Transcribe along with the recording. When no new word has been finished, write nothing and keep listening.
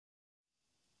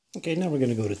Okay, now we're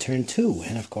going to go to turn 2,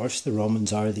 and of course the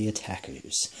Romans are the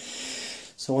attackers.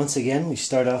 So once again, we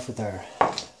start off with our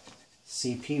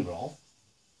CP roll.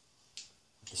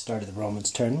 At the start of the Romans'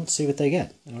 turn, let's see what they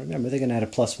get. Now remember, they're going to add a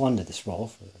 +1 to this roll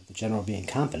for the general being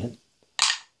competent.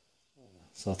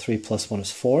 So 3 + 1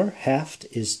 is 4, halved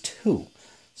is 2.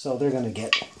 So they're going to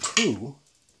get 2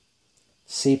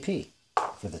 CP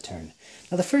for the turn.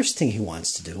 Now the first thing he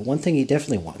wants to do, one thing he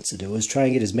definitely wants to do, is try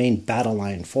and get his main battle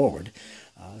line forward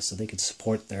so they could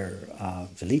support their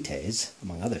velites,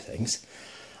 among other things.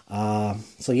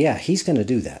 So yeah, he's going to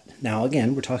do that. Now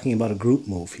again, we're talking about a group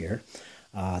move here.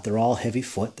 They're all heavy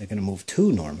foot. They're going to move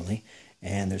 2 normally.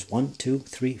 And there's 1, 2,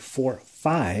 3, 4,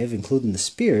 5, including the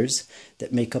spears,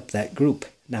 that make up that group.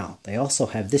 Now, they also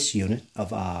have this unit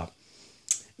of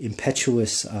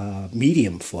impetuous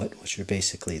medium foot, which are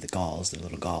basically the Gauls, the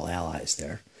little Gaul allies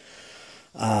there.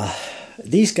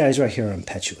 These guys right here are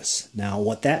impetuous. Now,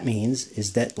 what that means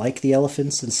is that, like the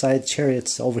elephants and side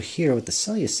chariots over here with the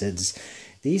Seleucids,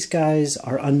 these guys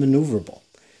are unmaneuverable.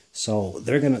 So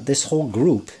they're gonna, this whole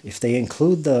group, if they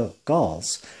include the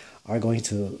Gauls, are going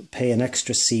to pay an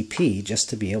extra CP just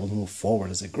to be able to move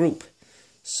forward as a group.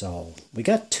 So we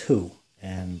got 2,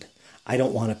 and I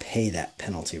don't want to pay that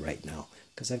penalty right now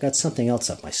because I've got something else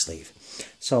up my sleeve.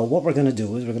 So what we're going to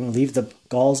do is we're going to leave the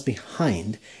Gauls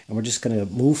behind, and we're just going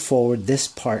to move forward this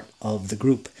part of the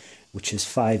group, which is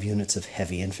 5 units of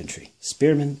heavy infantry,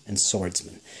 spearmen and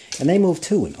swordsmen. And they move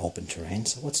 2 in open terrain,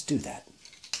 so let's do that.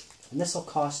 And this will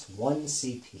cost 1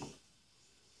 CP.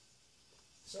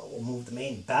 So we'll move the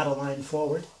main battle line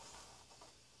forward,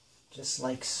 just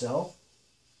like so.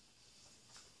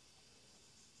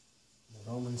 The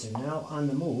Romans are now on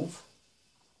the move.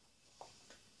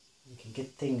 We can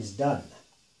get things done.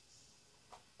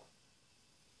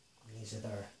 These are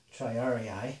their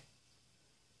triarii,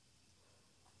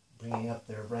 bringing up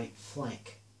their right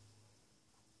flank.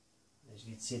 As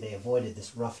you can see, they avoided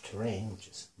this rough terrain, which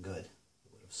is good.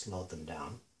 It would have slowed them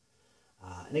down.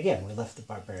 And again, we left the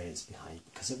barbarians behind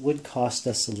because it would cost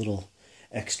us a little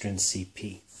extra in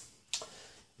CP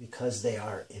because they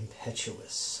are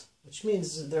impetuous, which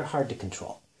means they're hard to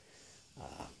control.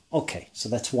 Okay, so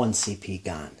that's 1 CP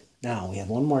gone. Now we have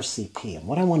 1 more CP, and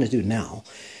what I want to do now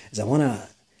is I want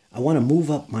to move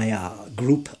up my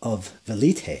group of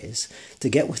velites to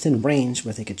get within range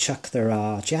where they could chuck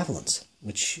their javelins,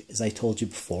 which, as I told you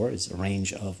before, is a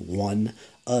range of 1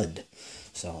 ud.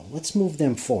 So let's move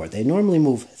them forward. They normally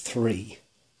move 3.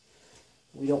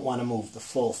 We don't want to move the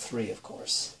full 3, of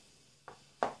course.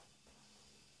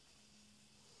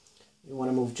 We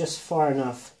want to move just far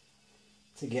enough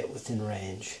to get within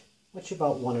range, which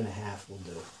about 1.5 will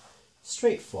do.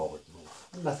 Straightforward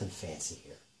move. Nothing fancy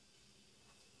here.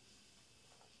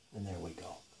 And there we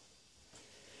go.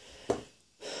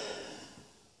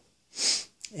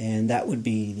 And that would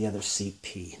be the other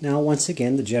CP. Now, once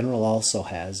again, the general also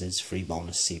has his free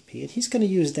bonus CP, and he's going to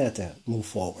use that to move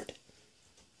forward.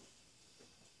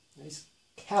 Now, he's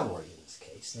cavalry in this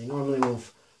case. They normally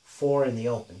move 4 in the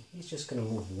open. He's just going to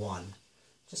move 1,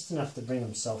 just enough to bring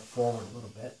himself forward a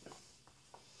little bit.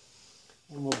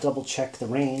 And we'll double check the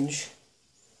range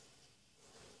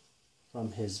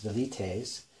from his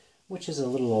velites, which is a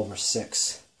little over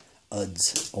 6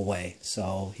 uds away,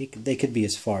 so they could be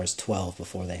as far as 12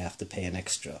 before they have to pay an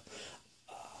extra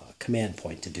command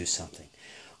point to do something.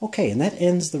 Okay, and that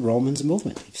ends the Romans'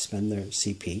 movement. They've spent their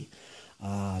CP.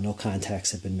 No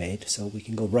contacts have been made, so we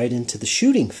can go right into the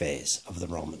shooting phase of the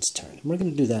Romans' turn. And we're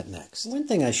going to do that next. One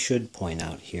thing I should point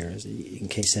out here is, in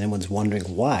case anyone's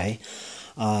wondering why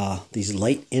these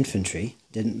light infantry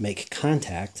didn't make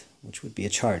contact, which would be a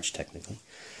charge technically,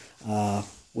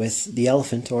 with the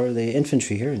elephant or the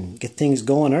infantry here and get things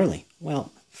going early.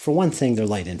 Well, for one thing, they're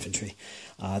light infantry.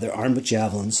 They're armed with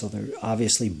javelins, so they're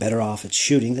obviously better off at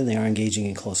shooting than they are engaging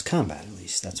in close combat. At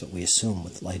least that's what we assume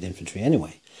with light infantry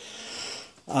anyway.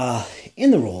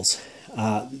 In the rules,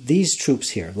 these troops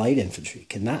here, light infantry,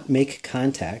 cannot make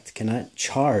contact, cannot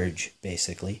charge,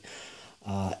 basically,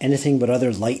 anything but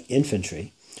other light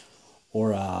infantry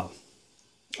or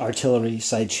artillery,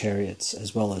 side chariots,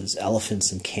 as well as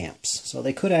elephants and camps. So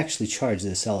they could actually charge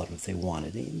this elephant if they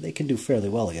wanted. They can do fairly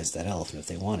well against that elephant if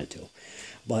they wanted to.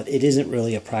 But it isn't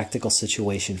really a practical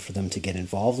situation for them to get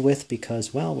involved with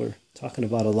because, well, we're talking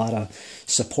about a lot of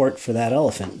support for that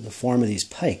elephant in the form of these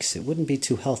pikes. It wouldn't be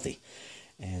too healthy.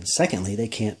 And secondly, they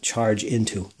can't charge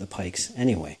into the pikes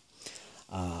anyway.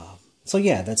 So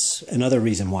yeah, that's another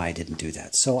reason why I didn't do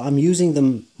that. So I'm using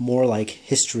them more like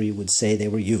history would say they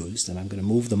were used, and I'm going to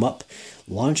move them up,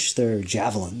 launch their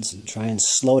javelins, and try and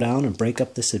slow down and break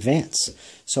up this advance.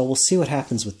 So we'll see what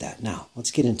happens with that. Now,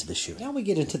 let's get into the shooting. Now we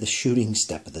get into the shooting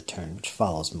step of the turn, which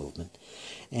follows movement.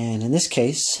 And in this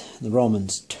case, the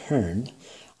Romans' turn,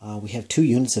 we have 2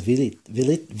 units of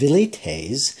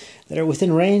velites that are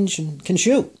within range and can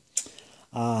shoot.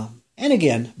 And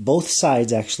again, both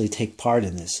sides actually take part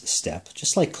in this step,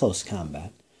 just like close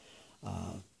combat.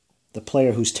 The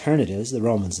player whose turn it is, the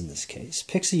Romans in this case,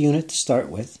 picks a unit to start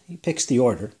with. He picks the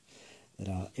order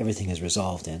that everything is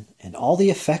resolved in, and all the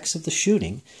effects of the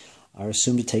shooting are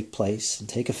assumed to take place and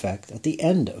take effect at the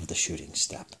end of the shooting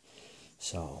step.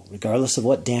 So regardless of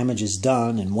what damage is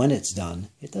done and when it's done,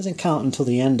 it doesn't count until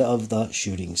the end of the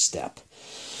shooting step.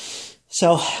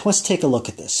 So let's take a look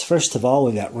at this. First of all,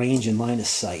 we've got range and line of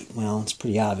sight. Well, it's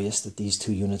pretty obvious that these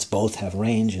 2 units both have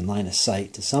range and line of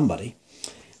sight to somebody.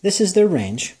 This is their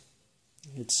range.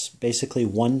 It's basically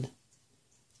 1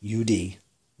 UD,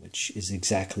 which is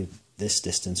exactly this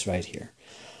distance right here.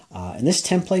 And this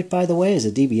template, by the way, is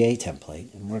a DBA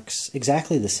template and works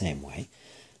exactly the same way.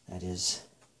 That is,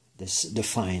 this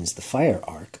defines the fire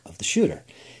arc of the shooter.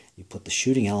 You put the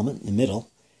shooting element in the middle,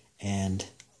 and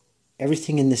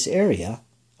everything in this area,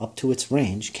 up to its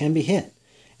range, can be hit.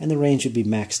 And the range would be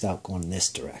maxed out going in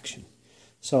this direction.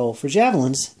 So for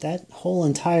javelins, that whole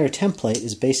entire template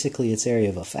is basically its area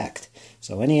of effect.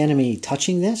 So any enemy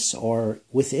touching this or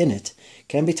within it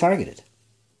can be targeted.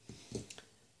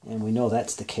 And we know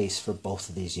that's the case for both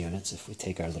of these units. If we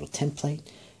take our little template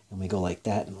and we go like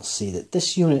that, and we'll see that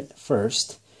this unit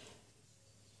first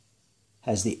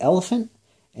has the elephant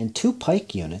and 2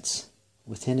 pike units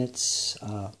within its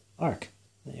arc.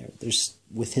 There's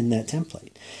within that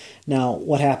template. Now,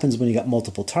 what happens when you got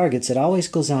multiple targets? It always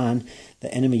goes on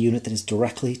the enemy unit that is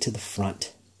directly to the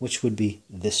front, which would be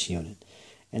this unit.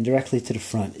 And directly to the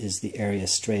front is the area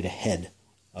straight ahead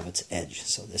of its edge.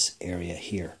 So this area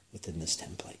here within this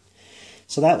template.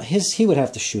 So that he would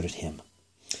have to shoot at him.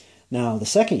 Now, the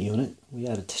second unit, we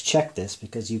got to check this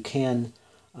because you can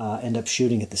end up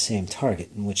shooting at the same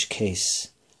target, in which case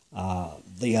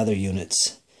the other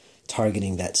units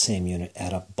targeting that same unit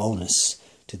add up bonus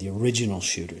to the original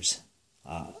shooter's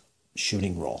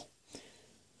shooting roll.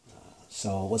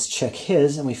 So let's check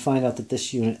his, and we find out that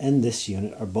this unit and this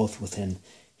unit are both within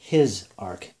his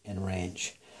arc and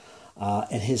range.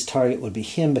 And his target would be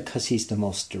him because he's the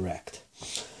most direct.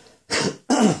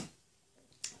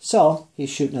 So he's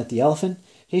shooting at the elephant,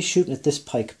 he's shooting at this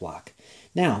pike block.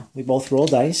 Now, we both roll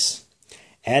dice,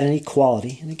 add an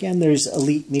equality, and again there's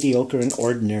elite, mediocre, and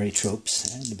ordinary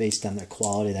troops, and based on their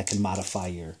quality that can modify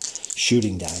your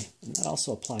shooting die, and that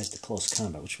also applies to close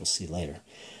combat, which we'll see later.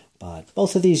 But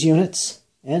both of these units,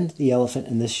 and the elephant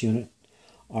and this unit,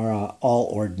 are all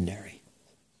ordinary.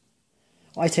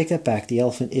 Well, I take that back, the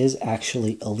elephant is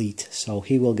actually elite, so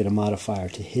he will get a modifier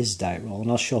to his die roll,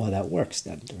 and I'll show how that works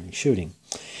then during shooting.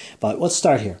 But let's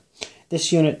start here.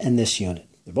 This unit and this unit.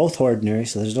 They're both ordinary,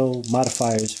 so there's no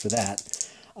modifiers for that.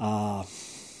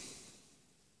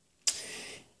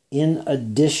 In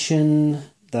addition,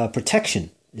 the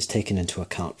protection is taken into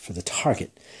account for the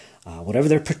target. Whatever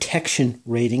their protection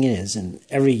rating is, and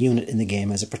every unit in the game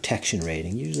has a protection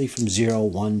rating, usually from 0,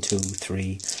 1, 2,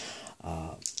 3.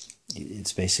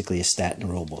 It's basically a stat in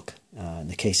the rulebook. In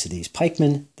the case of these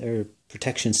pikemen, their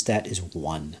protection stat is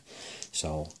 1.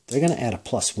 So they're going to add a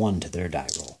 +1 to their die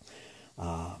roll.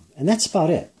 And that's about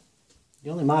it. The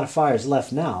only modifiers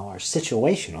left now are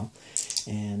situational.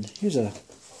 And here's a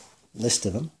list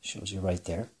of them. Shows you right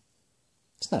there.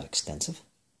 It's not extensive.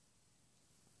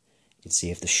 You can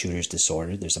see if the shooter's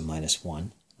disordered, there's a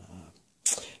 -1.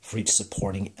 For each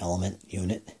supporting element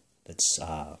unit that's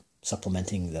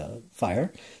supplementing the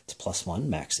fire, it's +1,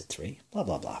 max at 3, blah,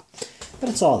 blah, blah. But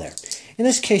it's all there. In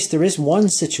this case, there is one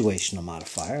situational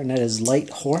modifier, and that is light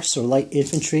horse or light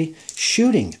infantry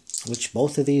shooting, which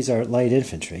both of these are light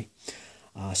infantry.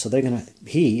 So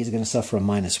he is going to suffer a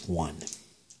 -1.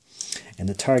 And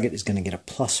the target is going to get a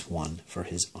 +1 for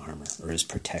his armor, or his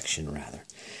protection, rather.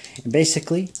 And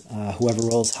basically, whoever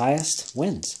rolls highest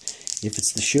wins. If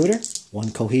it's the shooter,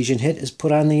 1 cohesion hit is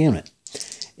put on the unit.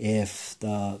 If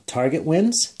the target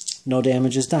wins, no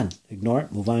damage is done. Ignore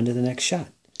it, move on to the next shot.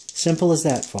 Simple as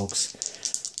that, folks.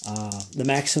 The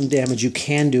maximum damage you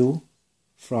can do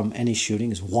from any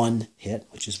shooting is 1 hit,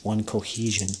 which is 1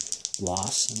 cohesion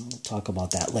loss. And we'll talk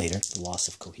about that later, the loss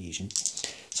of cohesion.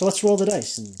 So let's roll the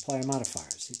dice and apply our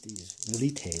modifiers. See if these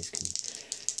velites can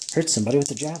hurt somebody with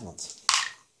the javelins.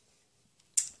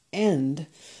 And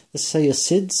the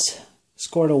Seleucids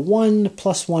scored a 1,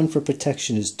 +1 for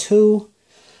protection is 2.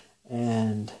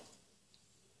 And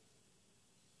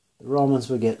the Romans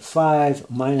would get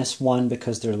 5 minus 1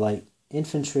 because they're light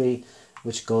infantry,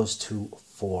 which goes to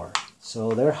 4.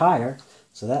 So they're higher,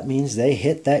 so that means they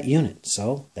hit that unit.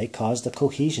 So they caused a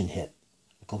cohesion hit,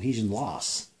 a cohesion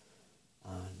loss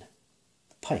on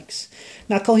the pikes.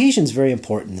 Now cohesion is very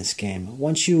important in this game.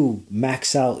 Once you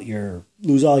max out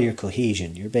lose all your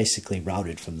cohesion, you're basically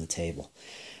routed from the table.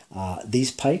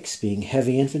 These pikes, being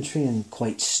heavy infantry and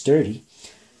quite sturdy,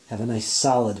 have a nice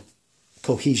solid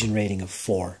cohesion rating of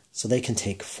 4. So they can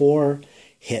take 4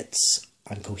 hits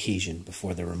on cohesion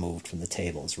before they're removed from the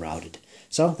table as routed.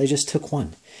 So they just took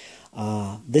 1.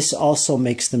 This also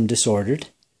makes them disordered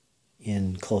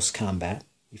in close combat.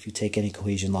 If you take any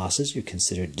cohesion losses, you're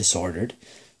considered disordered.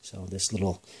 So this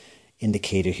little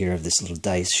indicator here of this little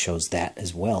dice shows that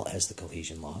as well as the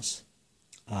cohesion loss.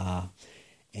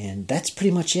 And that's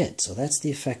pretty much it. So that's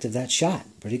the effect of that shot.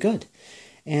 Pretty good.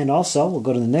 And also, we'll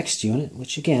go to the next unit,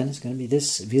 which again is going to be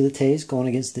this Velites going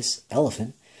against this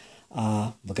elephant.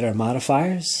 Look at our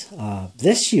modifiers.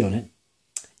 This unit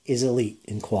is elite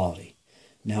in quality.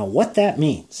 Now, what that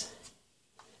means,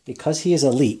 because he is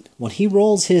elite, when he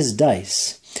rolls his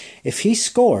dice, if he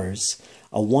scores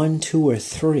a 1, 2, or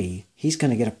 3, he's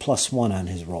going to get a +1 on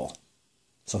his roll.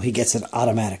 So he gets an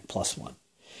automatic +1.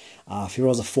 If he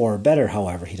rolls a 4 or better,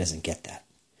 however, he doesn't get that.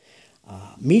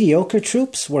 Mediocre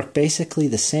troops work basically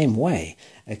the same way,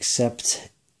 except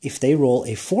if they roll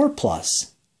a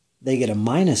 4+, they get a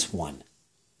 -1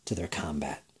 to their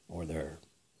combat or their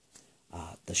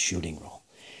the shooting roll.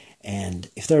 And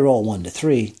if they roll 1 to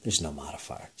 3, there's no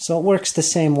modifier. So it works the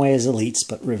same way as elites,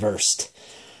 but reversed.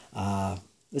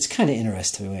 It's kind of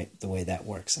interesting the way that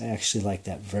works. I actually like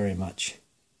that very much.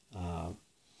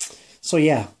 So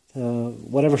yeah,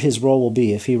 whatever his roll will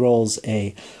be, if he rolls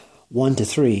a 1 to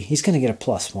 3, he's going to get a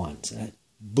 +1. So that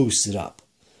boosts it up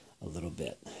a little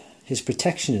bit. His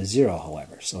protection is 0,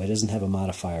 however, so he doesn't have a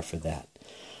modifier for that.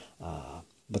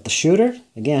 But the shooter,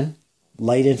 again,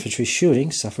 light infantry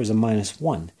shooting, suffers a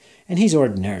 -1, and he's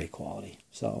ordinary quality.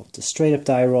 So it's a straight-up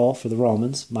die roll for the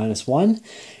Romans, -1,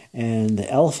 and the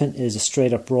elephant is a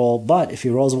straight-up roll, but if he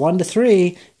rolls 1 to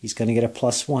 3, he's going to get a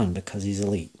 +1 because he's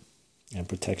elite, and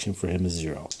protection for him is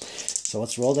 0. So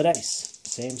let's roll the dice.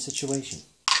 Same situation.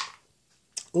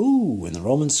 Ooh, and the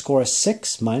Romans score a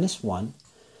 6 minus 1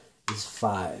 is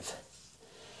 5.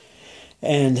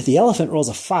 And the elephant rolls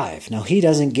a 5. Now, he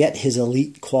doesn't get his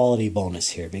elite quality bonus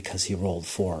here because he rolled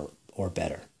 4 or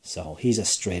better. So he's a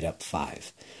straight-up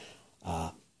 5.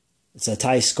 It's a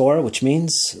tie score, which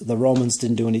means the Romans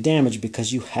didn't do any damage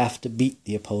because you have to beat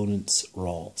the opponent's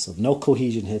roll. So no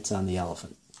cohesion hits on the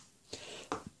elephant.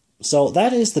 So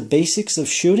that is the basics of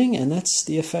shooting, and that's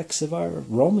the effects of our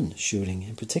Roman shooting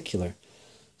in particular.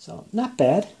 So, not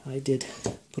bad. I did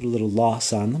put a little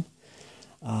loss on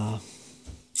them.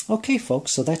 Okay,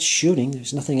 folks, so that's shooting.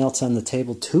 There's nothing else on the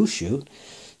table to shoot.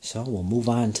 So, we'll move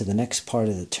on to the next part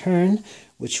of the turn,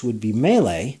 which would be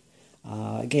melee,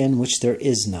 again, which there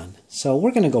is none. So,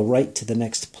 we're going to go right to the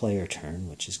next player turn,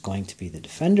 which is going to be the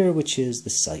defender, which is the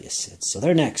Seleucids. So,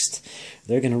 they're next.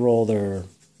 They're going to roll their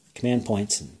command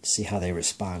points and see how they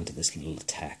respond to this little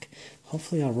attack.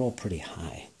 Hopefully, I'll roll pretty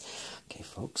high. Okay,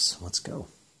 folks, let's go.